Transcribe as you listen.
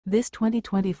This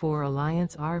 2024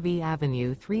 Alliance RV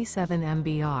Avenue 37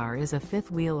 MBR is a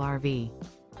fifth-wheel RV.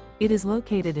 It is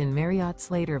located in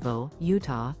Marriott-Slaterville,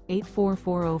 Utah,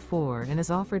 84404 and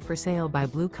is offered for sale by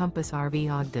Blue Compass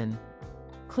RV Ogden.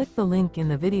 Click the link in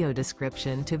the video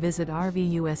description to visit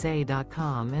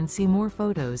RVUSA.com and see more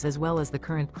photos as well as the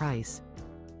current price.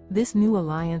 This new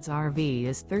Alliance RV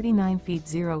is 39 feet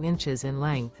 0 inches in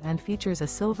length and features a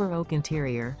silver oak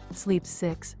interior, sleeps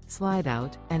 6,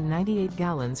 slide-out, and 98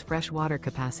 gallons fresh water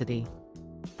capacity.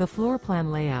 The floor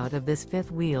plan layout of this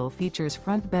fifth wheel features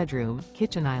front bedroom,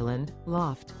 kitchen island,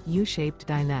 loft, U-shaped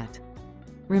dinette.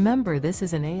 Remember, this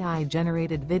is an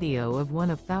AI-generated video of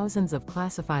one of thousands of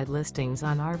classified listings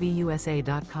on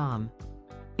RVUSA.com.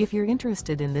 If you're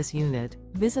interested in this unit,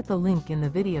 visit the link in the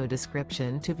video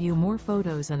description to view more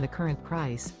photos and the current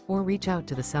price, or reach out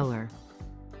to the seller.